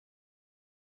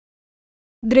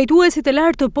Drejtuesit e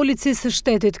lartë të policisë së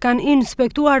shtetit kanë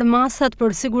inspektuar masat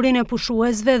për sigurinë e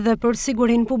pushuesve dhe për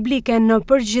sigurinë publike në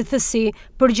përgjithësi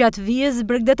përgjatë vijës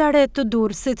bregdetare të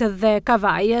Durrësit dhe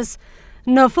Kavajës.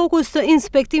 Në fokus të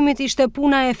inspektimit ishte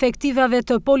puna e efektivave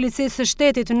të policisë së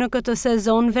shtetit në këtë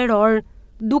sezon veror,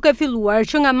 duke filluar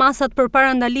që nga masat për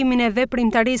parandalimin e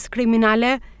veprimtarisë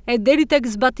kriminale e deri tek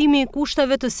zbatimi i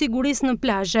kushteve të sigurisë në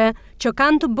plazhe, që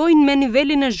kanë të bëjnë me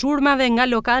nivelin e zhurmave nga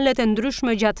lokalet e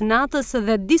ndryshme gjatë natës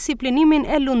dhe disiplinimin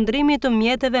e lundrimit të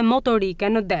mjeteve motorike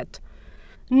në det.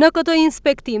 Në këtë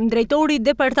inspektim, drejtori i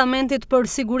Departamentit për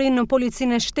Sigurinë në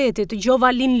Policinë e Shtetit,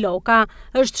 Gjovalin Loka,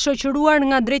 është shoqëruar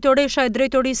nga drejtoresha e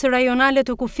Drejtorisë Rajonale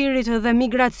të Kufirit dhe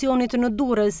Migracionit në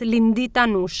Durrës, Lindi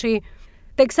Tanushi.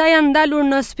 Teksa janë ndalur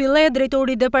në spille,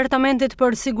 drejtori i Departamentit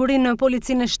për Sigurinë në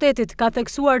Policinë e Shtetit ka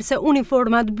theksuar se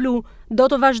uniformat blu do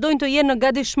të vazhdojnë të jenë në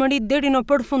gadishmëri deri në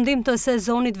përfundim të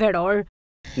sezonit veror.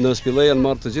 Në spille janë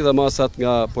marrë të gjitha masat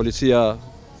nga policia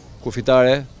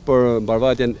kufitare për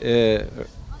mbarvajtjen e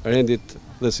rendit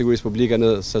dhe sigurisë publike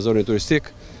në sezonin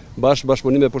turistik.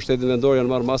 Bashkëpunim me pushtetin vendor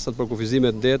janë marrë masat për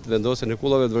kufizimet det, vendosjen e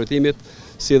kullave të vërtimit,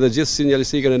 si edhe gjithë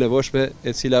sinjalistikën e nevojshme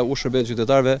e cila u shërben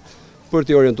qytetarëve për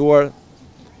t'i orientuar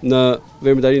në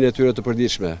veprimtarinë e tyre të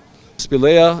përditshme.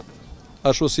 Spilleja,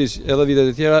 ashtu si edhe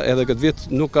vitet e tjera, edhe këtë vit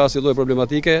nuk ka asnjë lloj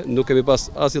problematike, nuk kemi pas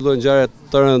asnjë lloj ngjarje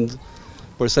të rënd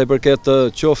për sa i përket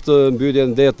qoftë mbytje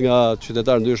në det nga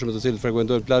qytetarë ndryshëm të cilët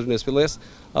frekuentojnë plazhin e Spillesë,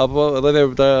 apo edhe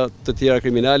vepra të tjera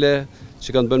kriminale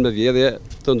që kanë të bënë me vjedhje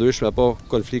të ndryshme apo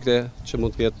konflikte që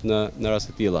mund të ketë në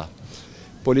raste të tilla.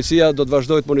 Policia do të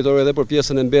vazhdojë të monitorojë edhe për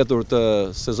pjesën e mbetur të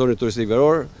sezonit turistik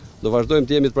veror. Do vazhdojmë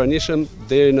të jemi të pranishëm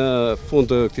deri në fund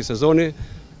të këtij sezoni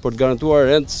për të garantuar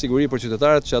rend siguri për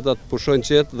qytetarët që ata të pushojnë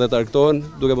qetë dhe të argëtohen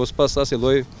duke mos pas asnjë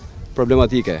lloj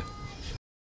problematike.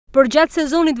 Përgjatë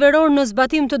sezonit veror në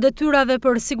zbatim të detyrave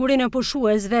për sigurinë e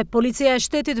pushuesve, Policia e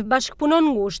Shtetit bashkëpunon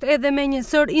ngushtë edhe me një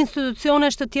sër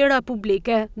institucionesh të tjera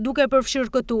publike, duke përfshirë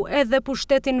këtu edhe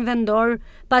pushtetin vendor,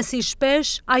 pasi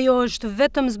shpesh ajo është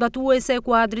vetëm zbatuese e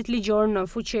kuadrit ligjor në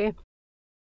fuqi.